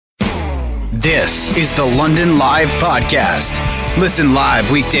This is the London Live Podcast. Listen live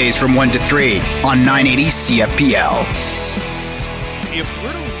weekdays from 1 to 3 on 980 CFPL. If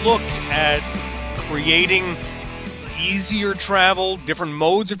we're to look at creating easier travel, different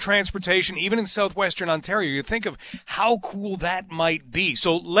modes of transportation, even in southwestern Ontario, you think of how cool that might be.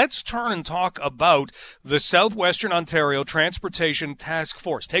 So let's turn and talk about the Southwestern Ontario Transportation Task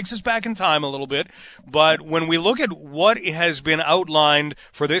Force. Takes us back in time a little bit, but when we look at what has been outlined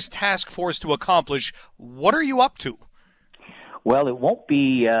for this task force to accomplish, what are you up to? Well, it won't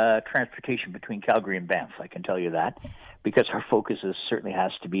be transportation between Calgary and Banff, I can tell you that, because our focus certainly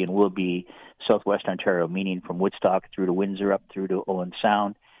has to be and will be Southwest Ontario, meaning from Woodstock through to Windsor, up through to Owen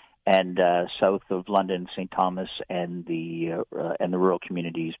Sound, and south of London, St. Thomas, and the rural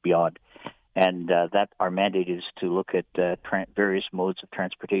communities beyond. And that our mandate is to look at various modes of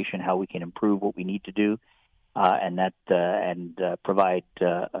transportation, how we can improve what we need to do, and provide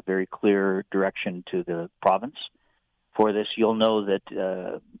a very clear direction to the province. For this, you'll know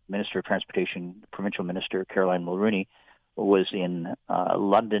that Minister of Transportation, Provincial Minister Caroline Mulroney, was in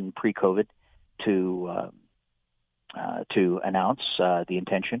London pre-COVID to announce the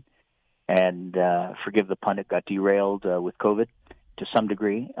intention, and forgive the pun, it got derailed with COVID to some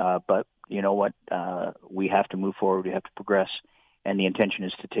degree. But you know what? We have to move forward. We have to progress, and the intention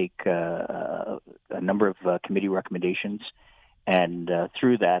is to take a number of committee recommendations. And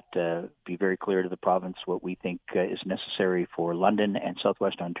through that, be very clear to the province what we think is necessary for London and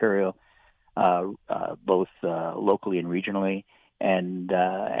Southwest Ontario, both locally and regionally, and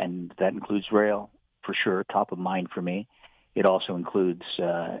that includes rail for sure, top of mind for me. It also includes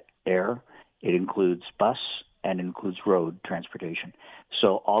air, it includes bus, and it includes road transportation.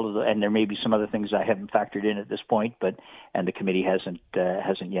 So all of and there may be some other things I haven't factored in at this point, and the committee hasn't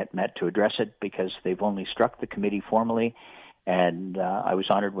yet met to address it because they've only struck the committee formally. And I was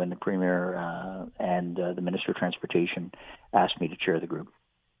honored when the Premier and the Minister of Transportation asked me to chair the group.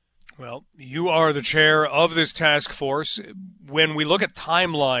 Well, you are the chair of this task force. When we look at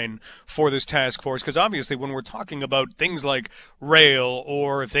timeline for this task force, because obviously when we're talking about things like rail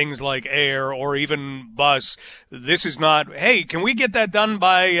or things like air or even bus, this is not, hey, can we get that done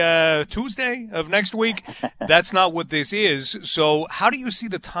by Tuesday of next week? That's not what this is. So how do you see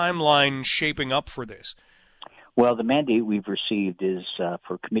the timeline shaping up for this? Well, the mandate we've received is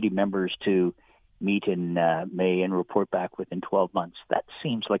for committee members to meet in May and report back within 12 months. That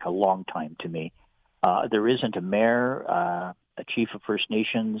seems like a long time to me. There isn't a mayor, a chief of First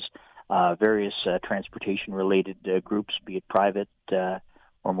Nations, various transportation-related groups, be it private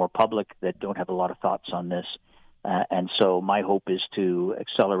or more public, that don't have a lot of thoughts on this. And so my hope is to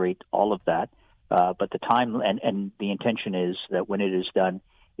accelerate all of that. But the time and the intention is that when it is done,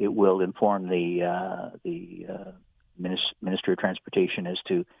 it will inform the Ministry of Transportation as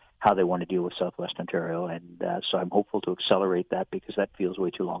to how they want to deal with Southwest Ontario. And so I'm hopeful to accelerate that because that feels way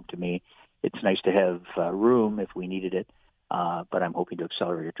too long to me. It's nice to have room if we needed it, but I'm hoping to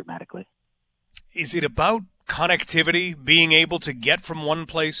accelerate it dramatically. Is it about connectivity, being able to get from one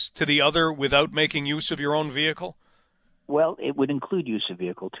place to the other without making use of your own vehicle? Well, it would include use of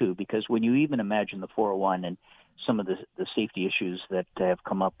vehicle, too, because when you even imagine the 401 and some of the safety issues that have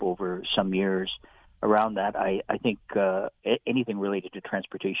come up over some years around that, I think anything related to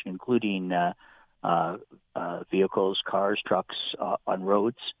transportation, including vehicles, cars, trucks on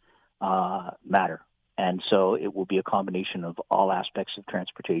roads, matter. And so it will be a combination of all aspects of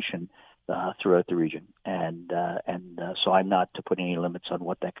transportation throughout the region. And so I'm not to put any limits on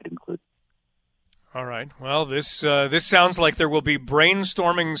what that could include. All right. Well, this sounds like there will be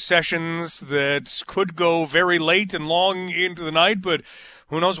brainstorming sessions that could go very late and long into the night, but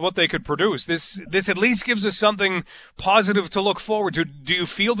who knows what they could produce. This at least gives us something positive to look forward to. Do you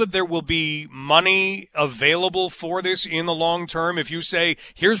feel that there will be money available for this in the long term? If you say,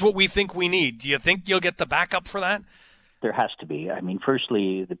 here's what we think we need, do you think you'll get the backup for that? There has to be. I mean,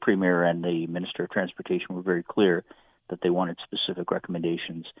 firstly, the Premier and the Minister of Transportation were very clear that they wanted specific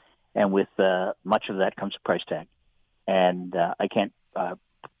recommendations. And with much of that comes a price tag. And I can't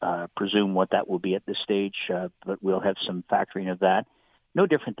presume what that will be at this stage, but we'll have some factoring of that. No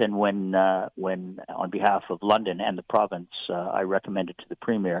different than when on behalf of London and the province, I recommended to the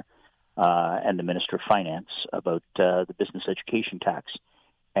Premier and the Minister of Finance about the business education tax.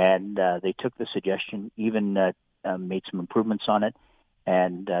 And they took the suggestion, even made some improvements on it,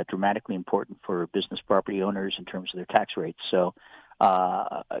 and dramatically important for business property owners in terms of their tax rates. So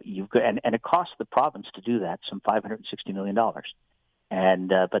you've got, and it cost the province to do that some $560 million. And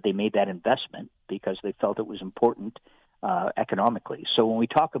but they made that investment because they felt it was important economically. So when you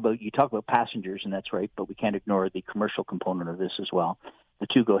talk about passengers, and that's right, but we can't ignore the commercial component of this as well. the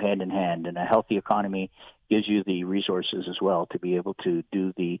two go hand in hand, and a healthy economy gives you the resources as well to be able to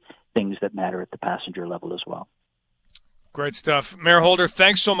do the things that matter at the passenger level as well. Great stuff. Mayor Holder,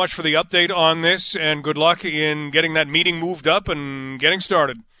 thanks so much for the update on this, and good luck in getting that meeting moved up and getting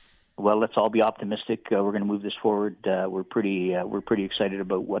started. Well, let's all be optimistic. We're going to move this forward. We're pretty excited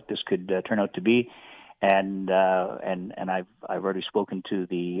about what this could turn out to be, and I've already spoken to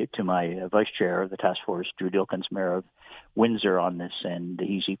my vice chair of the task force, Drew Dilkens, Mayor of Windsor, on this, and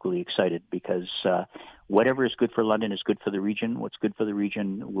he's equally excited because whatever is good for London is good for the region. What's good for the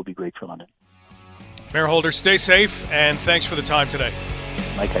region will be great for London. Mayor Holder, stay safe, and thanks for the time today.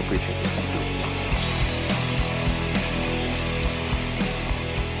 Mike, I appreciate it. Thank you.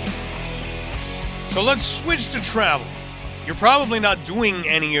 So let's switch to travel. You're probably not doing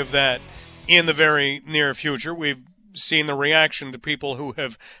any of that in the very near future. We've seen the reaction to people who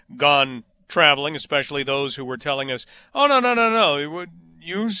have gone traveling, especially those who were telling us, oh, no,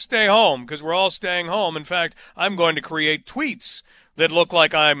 you stay home because we're all staying home. In fact, I'm going to create tweets that look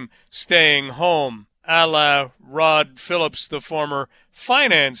like I'm staying home, a la Rod Phillips, the former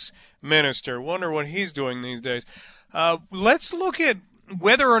finance minister. Wonder what he's doing these days. Let's look at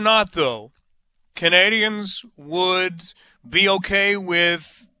whether or not, though, Canadians would be okay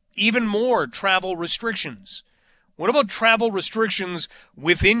with even more travel restrictions. What about travel restrictions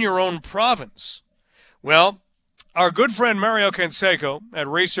within your own province? Well, our good friend Mario Canseco at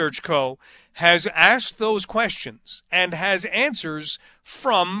Research Co. has asked those questions and has answers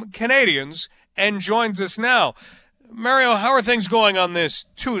from Canadians and joins us now. Mario, how are things going on this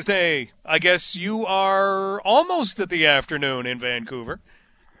Tuesday? I guess you are almost at the afternoon in Vancouver.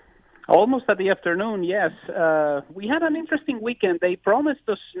 Almost at the afternoon, yes. We had an interesting weekend. They promised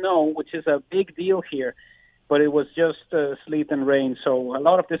us snow, which is a big deal here, but it was just sleet and rain, so a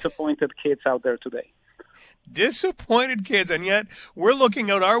lot of disappointed kids out there today. Disappointed kids, and yet we're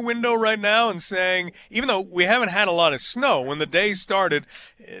looking out our window right now and saying, even though we haven't had a lot of snow, when the day started,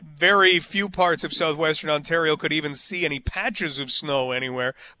 very few parts of southwestern Ontario could even see any patches of snow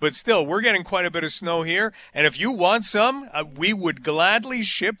anywhere, but still, we're getting quite a bit of snow here, and if you want some, we would gladly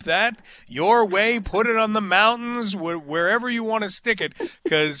ship that your way, put it on the mountains, wherever you want to stick it,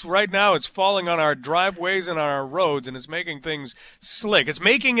 because right now it's falling on our driveways and on our roads, and it's making things slick. It's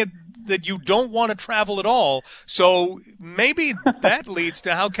making it that you don't want to travel at all. So maybe that leads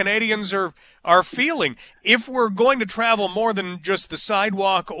to how Canadians are feeling. If we're going to travel more than just the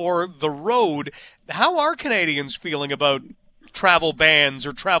sidewalk or the road, how are Canadians feeling about travel bans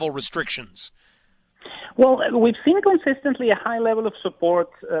or travel restrictions? Well, we've seen consistently a high level of support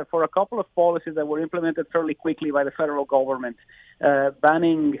for a couple of policies that were implemented fairly quickly by the federal government,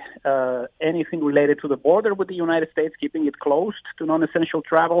 banning anything related to the border with the United States, keeping it closed to non-essential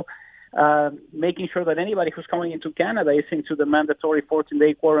travel, making sure that anybody who's coming into Canada is into the mandatory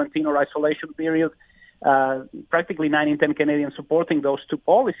 14-day quarantine or isolation period. Practically 9 in 10 Canadians supporting those two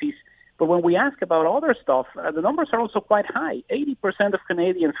policies. But when we ask about other stuff, the numbers are also quite high. 80% of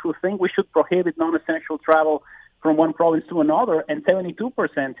Canadians who think we should prohibit non-essential travel from one province to another, and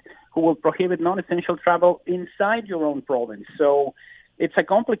 72% who will prohibit non-essential travel inside your own province. So it's a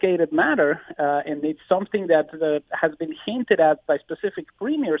complicated matter, and it's something that has been hinted at by specific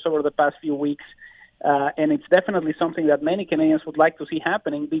premiers over the past few weeks, and it's definitely something that many Canadians would like to see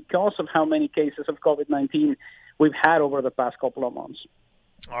happening because of how many cases of COVID-19 we've had over the past couple of months.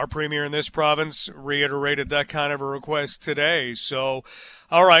 Our premier in this province reiterated that kind of a request today. So,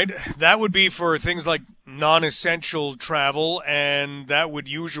 all right, that would be for things like non-essential travel, and that would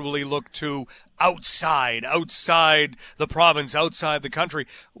usually look to outside the province, outside the country.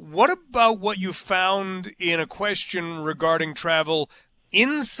 What about what you found in a question regarding travel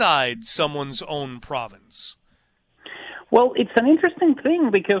inside someone's own province? Well, it's an interesting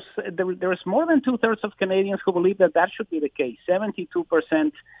thing because there's more than two-thirds of Canadians who believe that should be the case.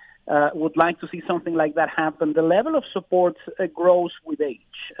 72% would like to see something like that happen. The level of support grows with age.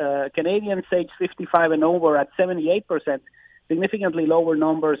 Canadians aged 55 and over at 78%, significantly lower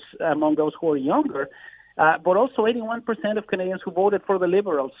numbers among those who are younger, but also 81% of Canadians who voted for the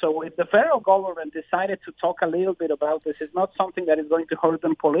Liberals. So if the federal government decided to talk a little bit about this, it's not something that is going to hurt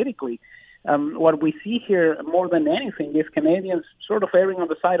them politically. What we see here more than anything is Canadians sort of erring on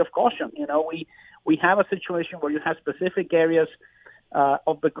the side of caution. You know, we have a situation where you have specific areas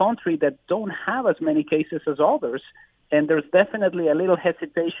of the country that don't have as many cases as others, and there's definitely a little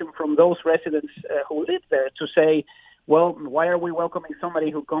hesitation from those residents who live there to say, well, why are we welcoming somebody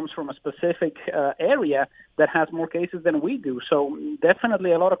who comes from a specific area that has more cases than we do? So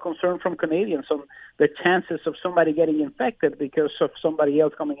definitely a lot of concern from Canadians on the chances of somebody getting infected because of somebody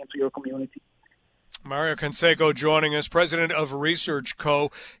else coming into your community. Mario Canseco joining us, president of Research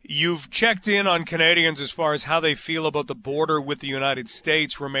Co. You've checked in on Canadians as far as how they feel about the border with the United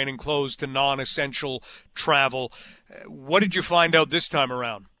States remaining closed to non-essential travel. What did you find out this time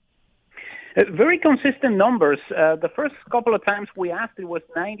around? Very consistent numbers. The first couple of times we asked, it was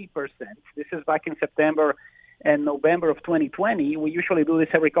 90%. This is back in September and November of 2020. We usually do this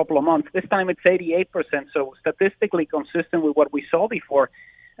every couple of months. This time it's 88%, so statistically consistent with what we saw before.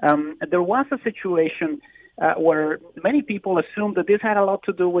 There was a situation where many people assumed that this had a lot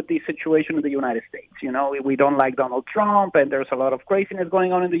to do with the situation in the United States. You know, we don't like Donald Trump, and there's a lot of craziness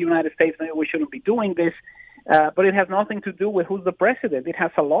going on in the United States. Maybe we shouldn't be doing this. But it has nothing to do with who's the president. It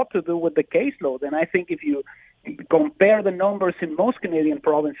has a lot to do with the caseload. And I think if you compare the numbers in most Canadian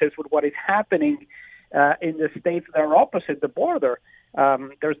provinces with what is happening in the states that are opposite the border,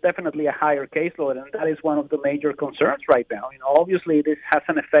 there's definitely a higher caseload, and that is one of the major concerns right now. You know, obviously, this has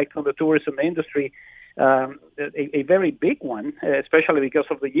an effect on the tourism industry, a very big one, especially because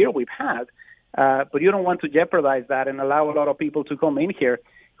of the year we've had. But you don't want to jeopardize that and allow a lot of people to come in here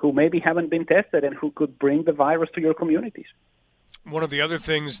who maybe haven't been tested and who could bring the virus to your communities. One of the other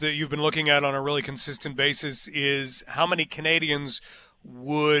things that you've been looking at on a really consistent basis is how many Canadians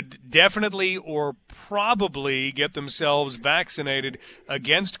would definitely or probably get themselves vaccinated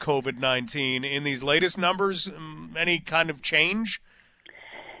against COVID-19. In these latest numbers, any kind of change?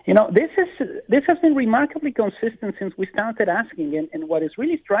 You know, this has been remarkably consistent since we started asking, and what is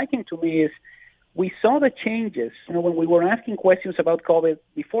really striking to me is we saw the changes. You know, when we were asking questions about COVID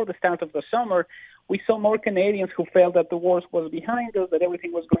before the start of the summer, we saw more Canadians who felt that the worst was behind us, that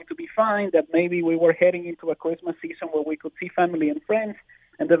everything was going to be fine, that maybe we were heading into a Christmas season where we could see family and friends,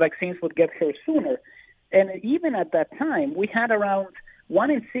 and the vaccines would get here sooner. And even at that time, we had around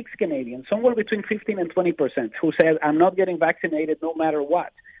 1 in 6 Canadians, somewhere between 15 and 20%, who said, I'm not getting vaccinated no matter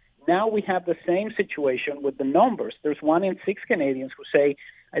what. Now we have the same situation with the numbers. There's 1 in 6 Canadians who say,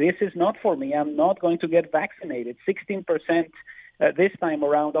 this is not for me, I'm not going to get vaccinated. 16% this time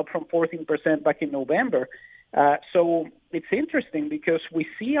around, up from 14% back in November. So it's interesting because we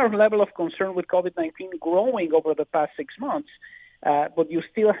see our level of concern with COVID-19 growing over the past 6 months, but you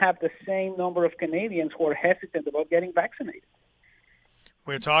still have the same number of Canadians who are hesitant about getting vaccinated.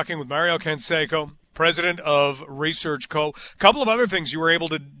 We're talking with Mario Canseco, president of Research Co. A couple of other things you were able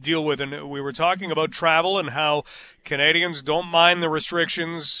to deal with, and we were talking about travel and how Canadians don't mind the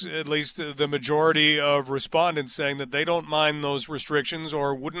restrictions, at least the majority of respondents saying that they don't mind those restrictions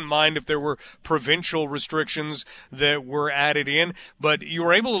or wouldn't mind if there were provincial restrictions that were added in. But you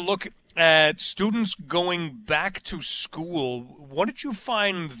were able to look at students going back to school. What did you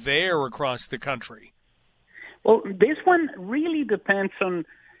find there across the country? Well, this one really depends on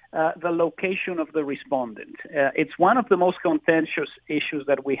the location of the respondent. It's one of the most contentious issues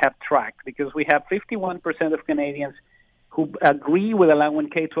that we have tracked because we have 51% of Canadians who agree with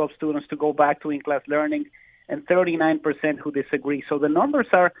allowing K-12 students to go back to in-class learning and 39% who disagree. So the numbers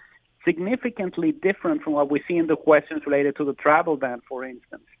are significantly different from what we see in the questions related to the travel ban, for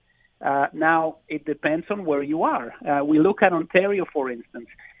instance. Now, it depends on where you are. We look at Ontario, for instance,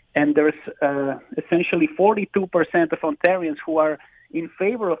 and there's essentially 42% of Ontarians who are in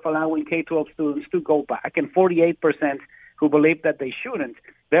favor of allowing K-12 students to go back, and 48% who believe that they shouldn't.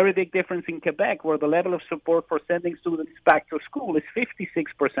 Very big difference in Quebec, where the level of support for sending students back to school is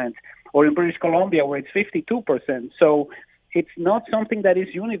 56%, or in British Columbia, where it's 52%. So it's not something that is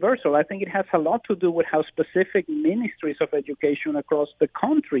universal. I think it has a lot to do with how specific ministries of education across the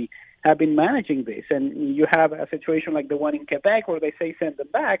country have been managing this. And you have a situation like the one in Quebec where they say send them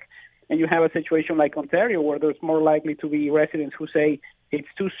back, and you have a situation like Ontario where there's more likely to be residents who say it's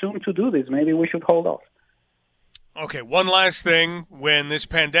too soon to do this. Maybe we should hold off. Okay, one last thing. When this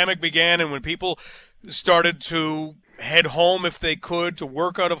pandemic began and when people started to head home if they could, to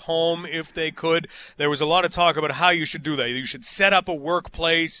work out of home if they could, there was a lot of talk about how you should do that. You should set up a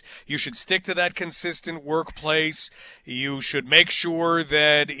workplace. You should stick to that consistent workplace. You should make sure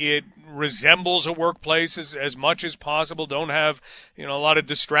that it resembles a workplace as much as possible. Don't have, a lot of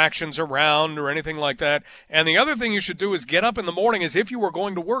distractions around or anything like that. And the other thing you should do is get up in the morning as if you were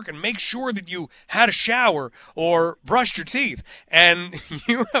going to work and make sure that you had a shower or brushed your teeth. And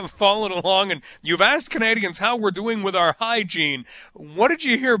you have followed along and you've asked Canadians how we're doing with our hygiene. What did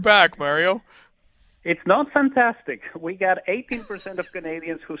you hear back, Mario? It's not fantastic. We got 18% of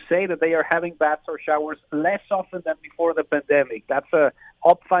Canadians who say that they are having baths or showers less often than before the pandemic. That's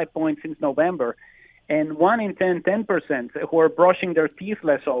up 5 points since November. And 1 in 10% who are brushing their teeth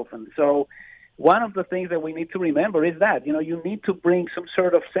less often. So one of the things that we need to remember is that, you need to bring some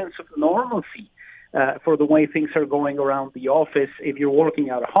sort of sense of normalcy for the way things are going around the office if you're working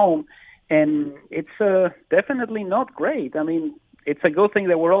at home. And it's definitely not great. I mean, it's a good thing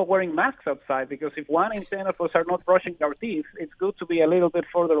that we're all wearing masks outside, because if 1 in 10 of us are not brushing our teeth, it's good to be a little bit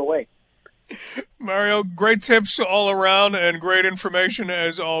further away. Mario, great tips all around and great information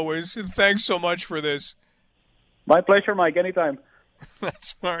as always. Thanks so much for this. My pleasure, Mike. Anytime.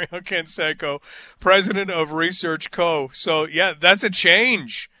 That's Mario Canseco, president of Research Co. So, yeah, that's a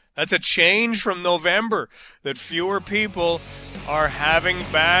change. That's a change from November, that fewer people are having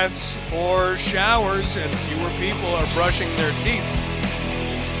baths or showers and fewer people are brushing their teeth.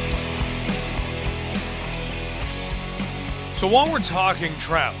 So while we're talking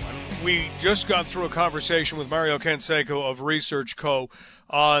travel, we just got through a conversation with Mario Canseco of Research Co.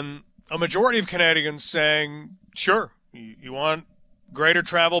 on a majority of Canadians saying, sure, you want greater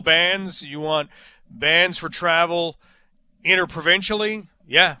travel bans, you want bans for travel interprovincially.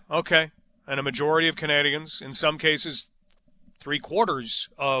 Yeah, okay. And a majority of Canadians, in some cases 3/4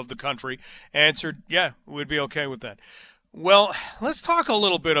 of the country, answered, yeah, we'd be okay with that. Well, let's talk a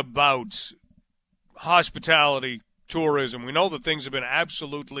little bit about hospitality, tourism. We know that things have been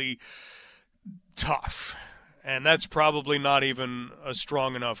absolutely tough, and that's probably not even a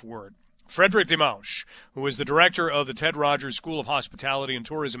strong enough word. Frédéric Dimanche, who is the director of the Ted Rogers School of Hospitality and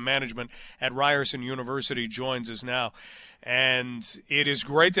Tourism Management at Ryerson University, joins us now. And it is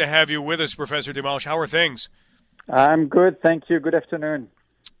great to have you with us, Professor Dimanche. How are things? I'm good, thank you. Good afternoon.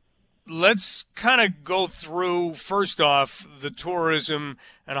 Let's kind of go through, first off, the tourism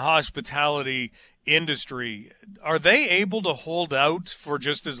and hospitality industry. Are they able to hold out for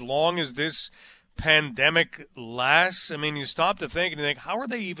just as long as this pandemic lasts? I mean, you stop to think and you think, how are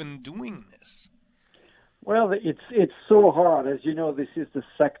they even doing this? Well, it's so hard. As you know, this is the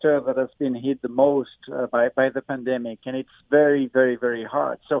sector that has been hit the most by the pandemic, and it's very, very, very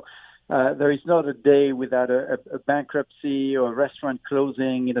hard. So there is not a day without a bankruptcy or a restaurant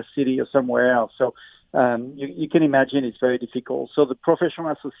closing in a city or somewhere else. So you can imagine it's very difficult. So the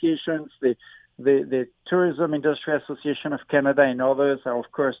professional associations, the Tourism Industry Association of Canada and others are,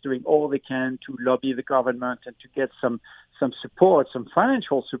 of course, doing all they can to lobby the government and to get some support, some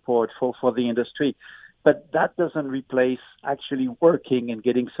financial support for the industry. But that doesn't replace actually working and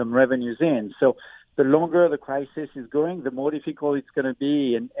getting some revenues in. So the longer the crisis is going, the more difficult it's going to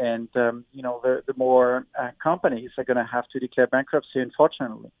be, and the more companies are going to have to declare bankruptcy,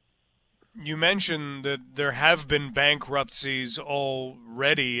 unfortunately. You mentioned that there have been bankruptcies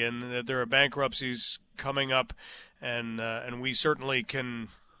already, and that there are bankruptcies coming up, and we certainly can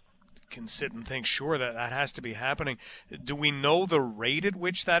sit and think, sure, that has to be happening. Do we know the rate at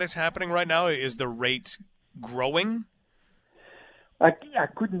which that is happening right now? Is the rate growing? I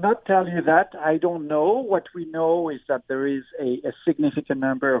could not tell you that. I don't know. What we know is that there is a significant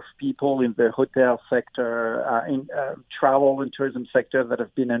number of people in the hotel sector, in travel and tourism sector that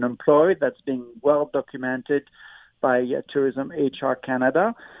have been unemployed. That's been well documented by Tourism HR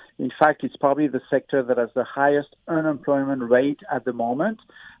Canada. In fact, it's probably the sector that has the highest unemployment rate at the moment.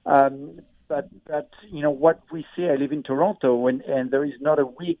 But what we see, I live in Toronto, and there is not a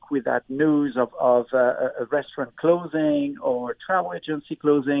week without news of a restaurant closing or travel agency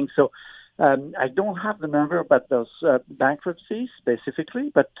closing. So I don't have the number about those bankruptcies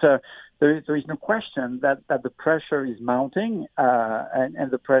specifically, but there is no question that the pressure is mounting, and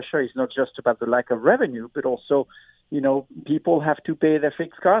the pressure is not just about the lack of revenue, but also, people have to pay their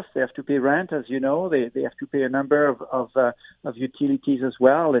fixed costs. They have to pay rent, as you know. They have to pay a number of utilities as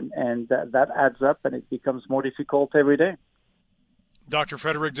well, and that adds up, and it becomes more difficult every day. Dr.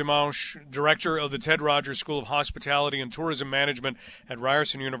 Frédéric Dimanche, director of the Ted Rogers School of Hospitality and Tourism Management at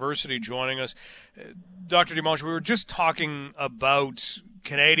Ryerson University, joining us. Dr. Dimanche, we were just talking about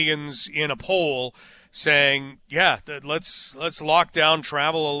Canadians in a poll saying, yeah, let's lock down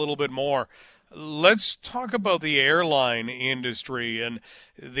travel a little bit more. Let's talk about the airline industry and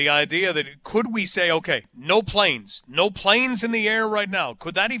the idea that could we say, okay, no planes in the air right now.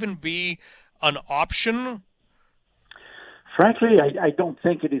 Could that even be an option? Frankly, I don't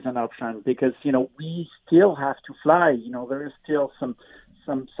think it is an option because, we still have to fly. There is still some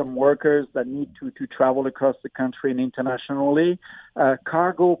workers that need to travel across the country and internationally.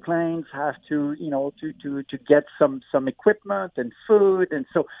 Cargo planes have to get some equipment and food. And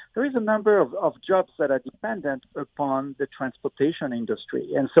so there is a number of jobs that are dependent upon the transportation industry.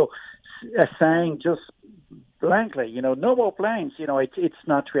 And so saying just blankly, no more planes, it's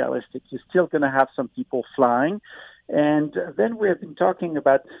not realistic. You're still going to have some people flying. And then we have been talking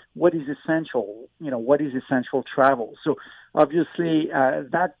about what is essential, what is essential travel. So obviously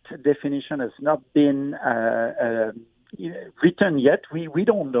that definition has not been written yet. We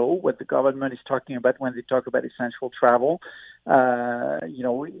don't know what the government is talking about when they talk about essential travel.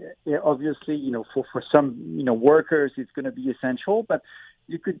 Obviously, for some, workers, it's going to be essential, but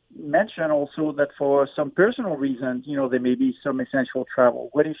you could mention also that for some personal reasons, there may be some essential travel.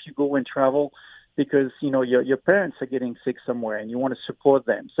 What if you go and travel because, your parents are getting sick somewhere and you want to support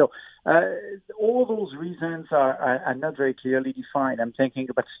them? So all those reasons are not very clearly defined. I'm thinking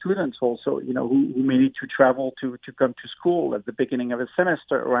about students also, who may need to travel to come to school at the beginning of a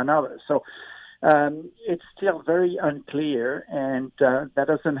semester or another. So it's still very unclear, and that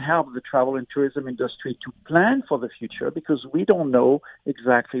doesn't help the travel and tourism industry to plan for the future because we don't know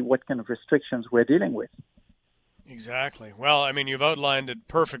exactly what kind of restrictions we're dealing with. Exactly. Well, I mean, you've outlined it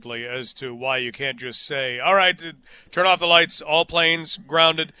perfectly as to why you can't just say, all right, turn off the lights, all planes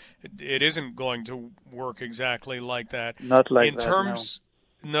grounded. It isn't going to work exactly like that. Not like in terms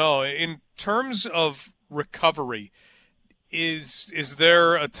of recovery, is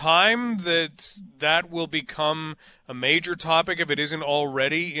there a time that will become a major topic if it isn't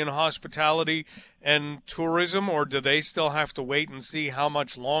already in hospitality and tourism, or do they still have to wait and see how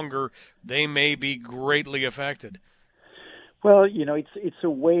much longer they may be greatly affected? Well, it's a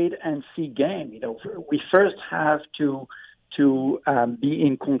wait and see game. We first have to be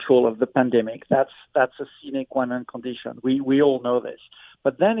in control of the pandemic. That's a sine qua non condition. We all know this.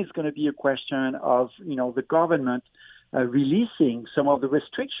 But then it's going to be a question of the government releasing some of the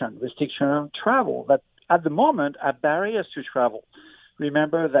restriction on travel that at the moment are barriers to travel.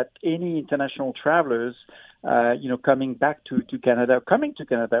 Remember that any international travelers, coming to Canada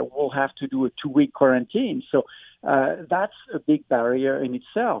will have to do a 2-week quarantine. So that's a big barrier in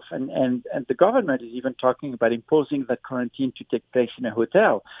itself. And the government is even talking about imposing that quarantine to take place in a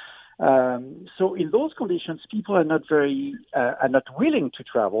hotel. So in those conditions, people are not willing to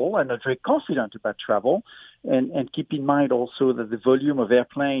travel and not very confident about travel. And keep in mind also that the volume of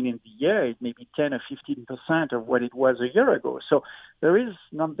airplane in the year is maybe 10 or 15% of what it was a year ago. So there is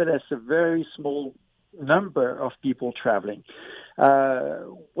nonetheless a very small number of people traveling.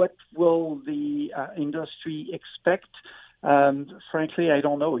 What will the industry expect? Frankly, I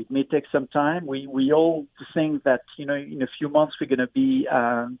don't know. It may take some time. We all think that, in a few months we're going to be,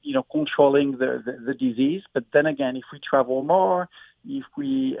 controlling the disease. But then again, if we travel more, if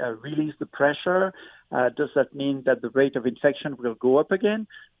we release the pressure, does that mean that the rate of infection will go up again?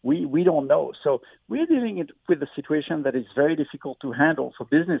 We don't know. So we're dealing with a situation that is very difficult to handle for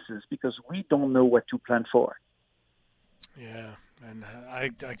businesses because we don't know what to plan for. Yeah, and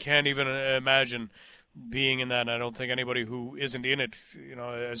I can't even imagine being in that, and I don't think anybody who isn't in it,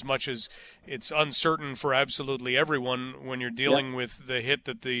 as much as it's uncertain for absolutely everyone when you're dealing with the hit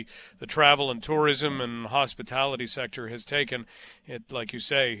that the travel and tourism and hospitality sector has taken. It, like you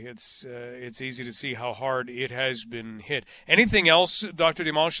say, it's easy to see how hard it has been hit. Anything else, Dr.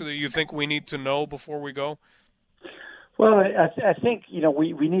 Dimanche, that you think we need to know before we go? Well, I think,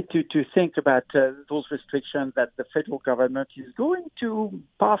 we need to think about those restrictions that the federal government is going to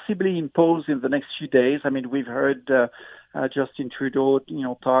possibly impose in the next few days. I mean, we've heard Justin Trudeau,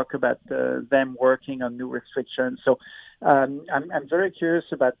 talk about them working on new restrictions. So I'm very curious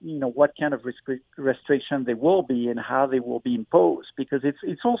about, what kind of restriction they will be and how they will be imposed, because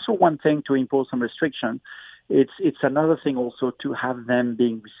it's also one thing to impose some restriction. It's another thing also to have them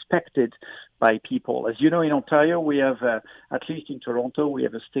being respected by people. As you know, in Ontario, we have, at least in Toronto, we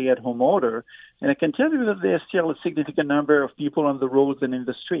have a stay-at-home order. And I can tell you that there's still a significant number of people on the roads and in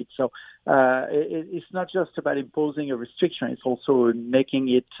the streets. So it's not just about imposing a restriction. It's also making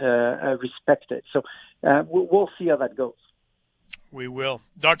it respected. So we'll see how that goes. We will.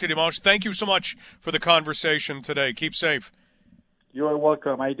 Dr. Dimanche, thank you so much for the conversation today. Keep safe. You are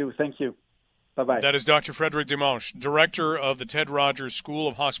welcome. I do. Thank you. Bye-bye. That is Dr. Frédéric Dimanche, Director of the Ted Rogers School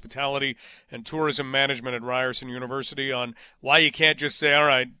of Hospitality and Tourism Management at Ryerson University, on why you can't just say, all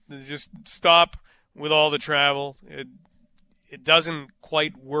right, just stop with all the travel. It doesn't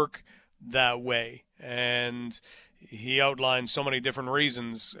quite work that way. And he outlined so many different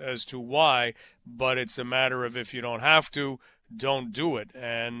reasons as to why, but it's a matter of if you don't have to, don't do it.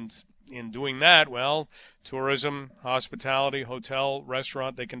 And in doing that, well, tourism, hospitality, hotel,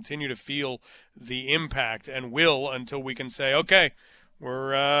 restaurant, they continue to feel the impact and will until we can say, okay,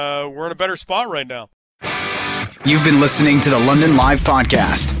 we're in a better spot right now. You've been listening to the London Live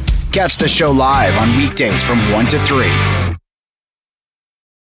Podcast. Catch the show live on weekdays from 1 to 3.